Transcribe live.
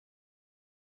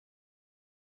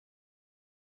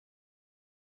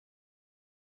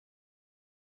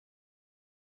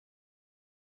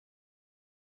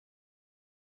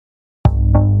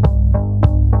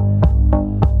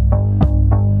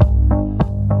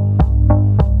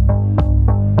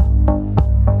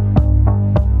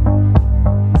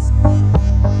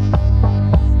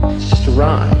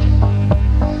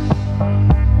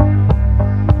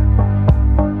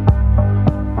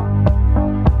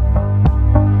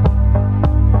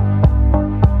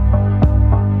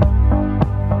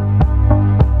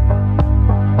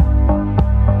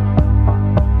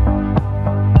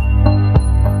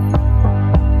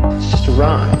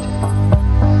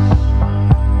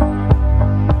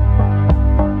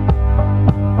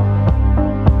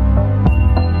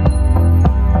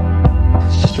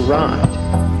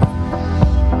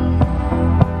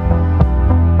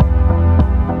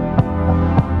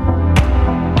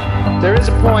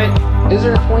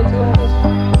point to all this?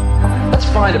 Let's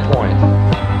find a point.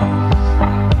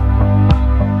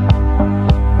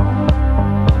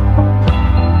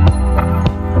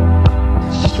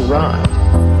 It's just a ride.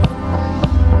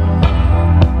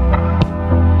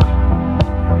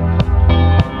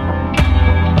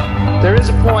 There is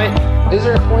a point. Is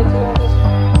there a point to all this?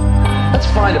 Let's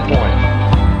find a point.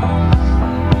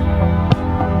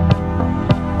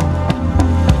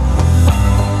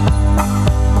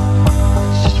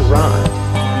 It's just a ride.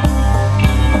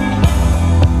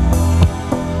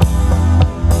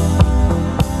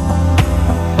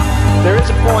 There is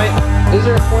a point. Is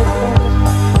there a point to all this?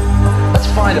 Let's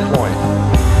find a point.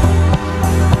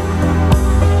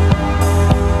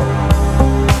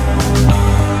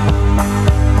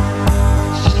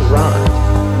 Ride.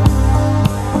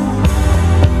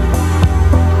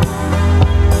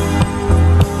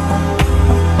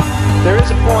 There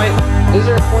is a point. Is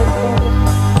there a point to all this?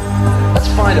 Let's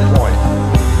find a point.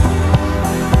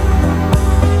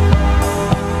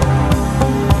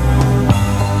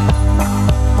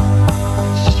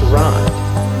 It's just a ride.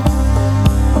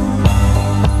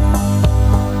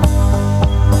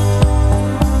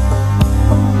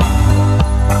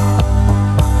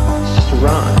 It's just a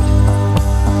ride.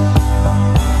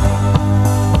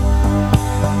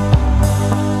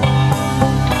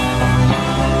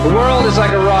 The world is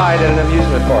like a ride at an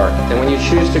amusement park, and when you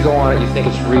choose to go on it, you think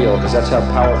it's real, because that's how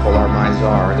powerful our minds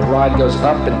are. And the ride goes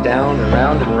up and down and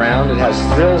round and round. It has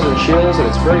thrills and chills, and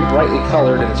it's very brightly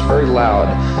colored, and it's very loud,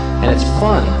 and it's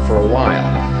fun for a while.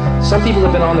 Some people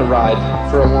have been on the ride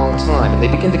for a long time, and they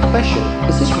begin to question,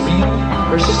 is this real,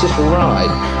 or is this just a ride?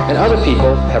 And other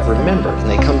people have remembered, and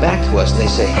they come back to us, and they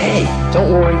say, hey,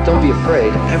 don't worry, don't be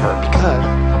afraid, ever, because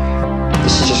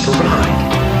this is just a ride.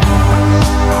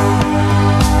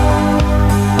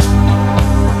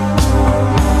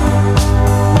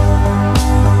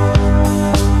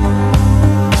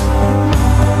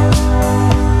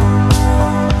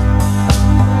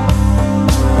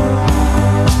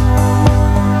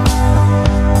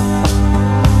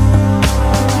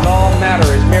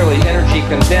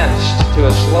 Condensed to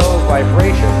a slow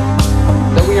vibration,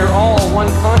 that we are all one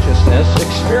consciousness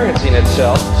experiencing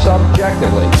itself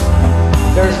subjectively.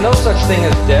 There is no such thing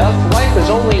as death. Life is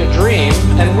only a dream,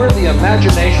 and we're the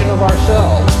imagination of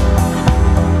ourselves.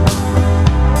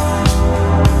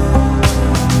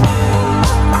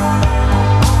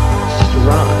 It's just a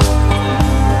ride.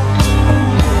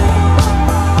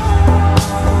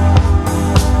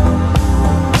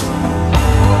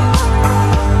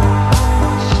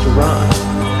 It's just a ride.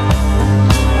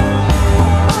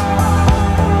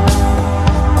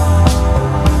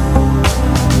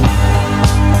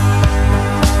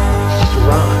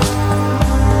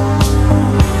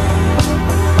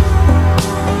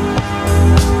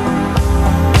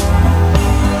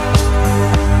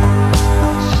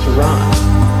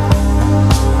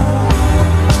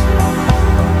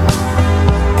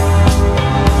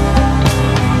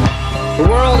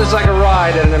 It's like a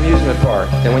ride at an amusement park,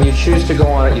 and when you choose to go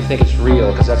on it, you think it's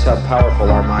real, because that's how powerful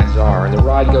our minds are. And the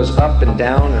ride goes up and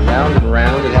down and round and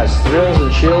round. It has thrills and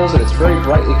chills, and it's very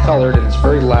brightly colored, and it's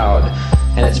very loud,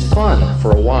 and it's fun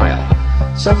for a while.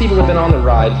 Some people have been on the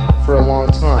ride for a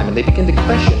long time, and they begin to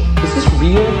question, is this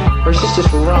real, or is this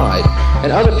just a ride?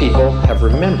 And other people have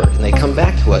remembered, and they come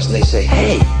back to us, and they say,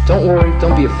 hey, don't worry,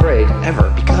 don't be afraid, ever,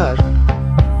 because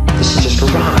this is just a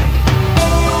ride.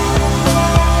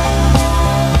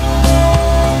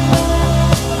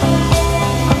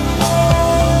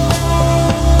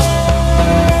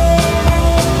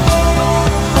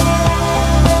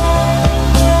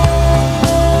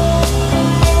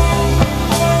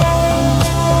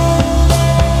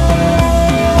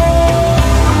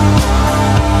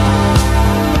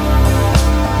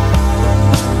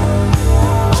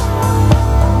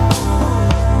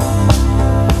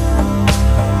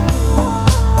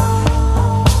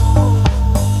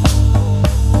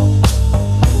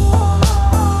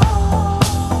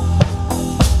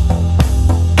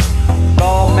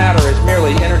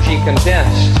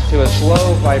 Condensed to a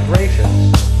slow vibration,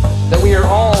 that we are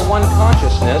all one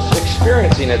consciousness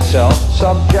experiencing itself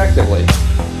subjectively.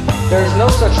 There is no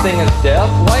such thing as death.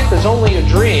 Life is only a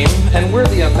dream, and we're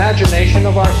the imagination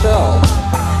of ourselves.